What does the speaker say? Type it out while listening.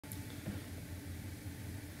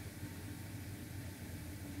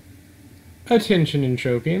Attention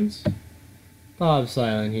Entropians, Bob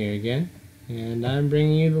Silent here again, and I'm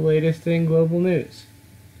bringing you the latest in global news.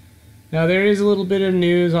 Now there is a little bit of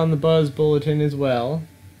news on the Buzz Bulletin as well.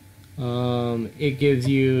 It gives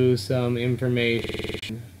you some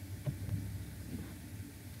information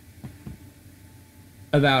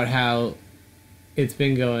about how it's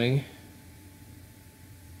been going.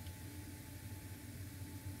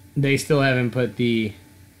 They still haven't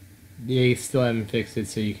fixed it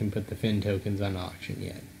so you can put the Fin tokens on auction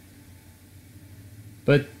yet.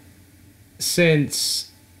 But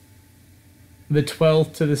since the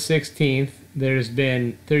 12th to the 16th, there's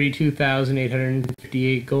been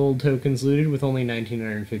 32,858 gold tokens looted with only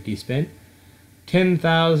 1,950 spent.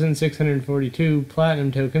 10,642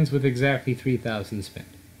 platinum tokens with exactly 3,000 spent.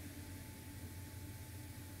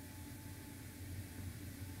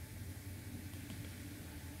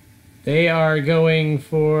 They are going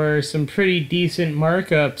for some pretty decent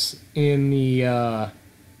markups in the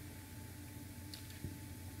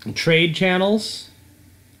trade channels.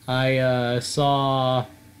 I saw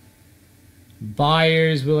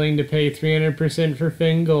buyers willing to pay 300% for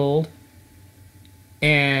Fin Gold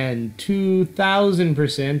and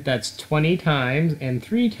 2,000%, that's 20 times and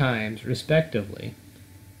 3 times respectively,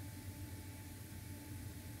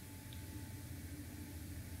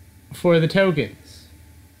 for the tokens.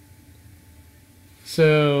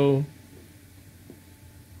 So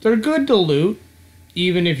they're good to loot,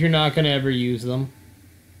 even if you're not going to ever use them.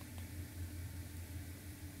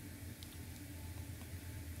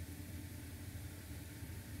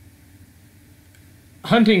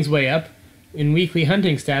 Hunting's way up. In weekly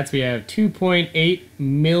hunting stats, we have 2.8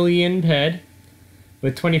 million PED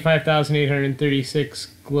with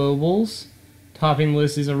 25,836 globals. Topping the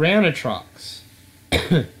list is Oranitrox.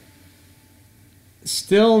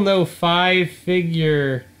 Still no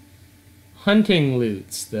 5-figure hunting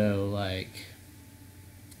loots, though, like.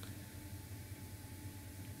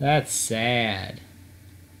 That's sad.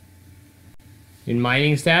 In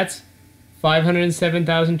mining stats,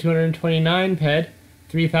 507,229 PED,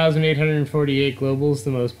 3,848 globals,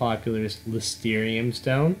 the most popular is Listerium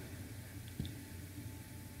Stone.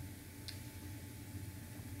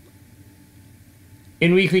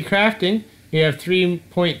 In weekly crafting, we have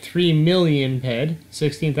 3.3 million PED,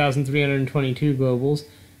 16,322 globals,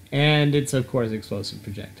 and it's of course explosive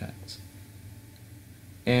projectiles.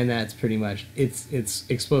 And that's pretty much it's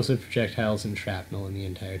explosive projectiles and shrapnel in the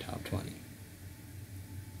entire top 20.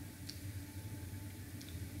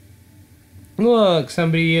 Look,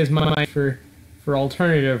 somebody is mined for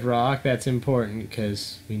alternative rock. That's important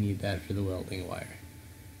because we need that for the welding wire.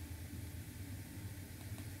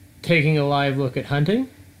 Taking a live look at hunting.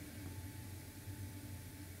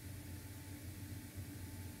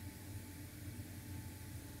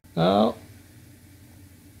 Oh,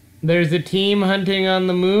 there's a team hunting on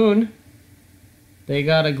the moon. They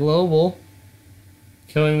got a global,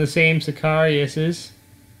 killing the same Sicariuses.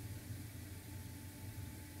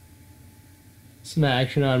 Some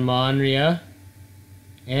action on Monria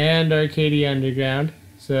and Arcadia Underground.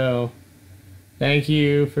 So, thank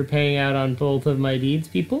you for paying out on both of my deeds,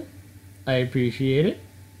 people. I appreciate it.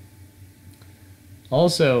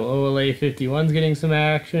 Also, OLA 51's getting some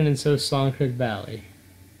action, and so Songkirk Valley.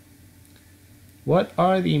 What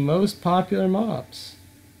are the most popular mobs?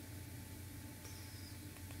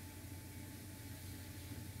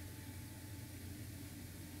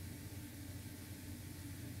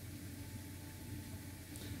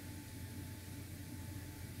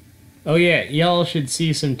 Oh yeah, y'all should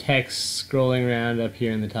see some text scrolling around up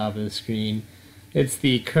here in the top of the screen. It's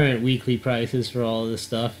the current weekly prices for all of this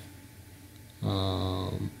stuff. I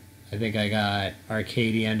think I got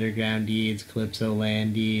Arcadia Underground deeds, Calypso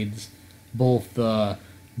land deeds, both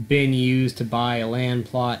been used to buy a land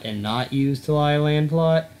plot and not used to buy a land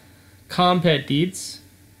plot. Compet deeds,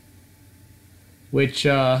 which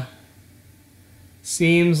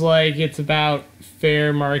seems like it's about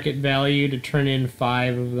fair market value to turn in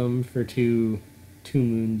 5 of them for two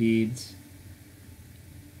moon deeds.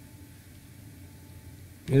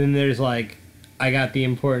 And then there's like, I got the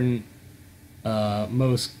important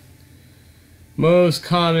most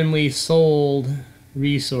commonly sold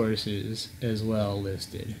resources as well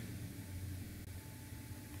listed.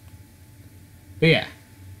 But yeah,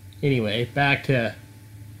 anyway, back to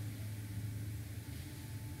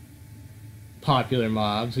popular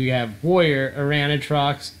mobs. We have Warrior,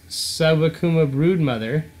 Oranitrox, Subakuma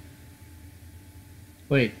Broodmother.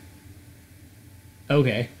 Wait.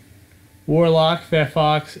 Okay. Warlock,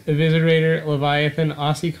 Fefox, Eviscerator, Leviathan,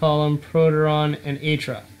 Ossicolumn, Proteron, and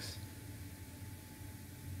Aatrox.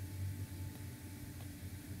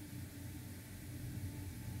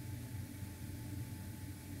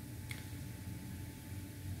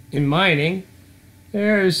 in mining,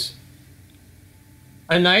 there's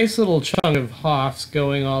a nice little chunk of Hoffs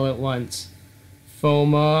going all at once.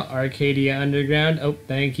 FOMA, Arcadia Underground. Oh,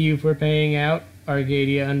 thank you for paying out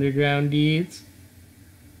Arcadia Underground deeds.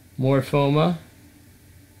 More FOMA.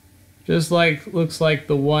 Just like, looks like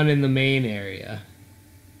the one in the main area.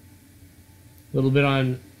 A little bit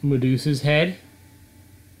on Medusa's Head.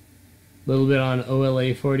 A little bit on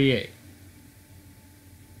OLA 48.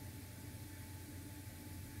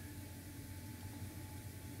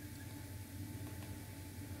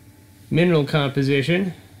 Mineral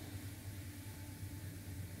composition.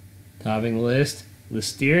 Topping the list,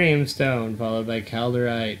 Listerium stone, followed by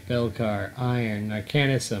calderite, belcar, iron,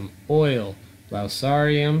 narcanisum, oil,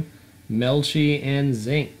 lausarium, melchi, and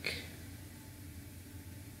zinc.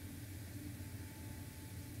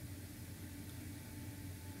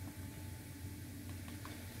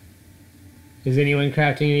 Is anyone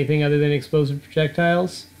crafting anything other than explosive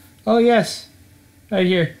projectiles? Oh yes, right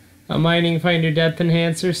here. A mining finder depth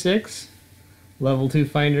enhancer 6, level 2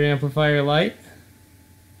 finder amplifier light,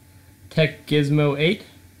 Tech Gizmo 8,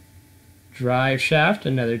 drive shaft,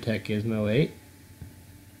 another Tech Gizmo 8,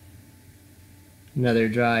 another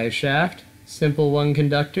drive shaft, simple 1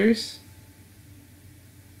 conductors,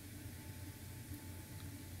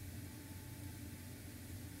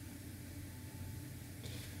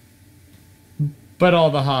 but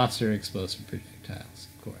all the Hoffs are explosive projectiles,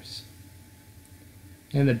 of course.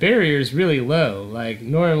 And the barrier is really low, like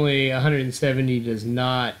normally 170 does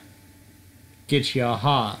not get you a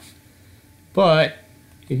Hoff. But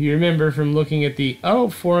if you remember from looking at the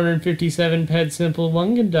 457 PED simple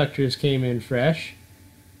 1 conductors came in fresh.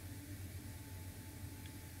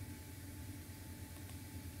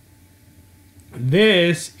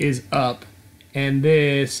 This is up and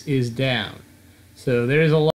this is down. So there's a lot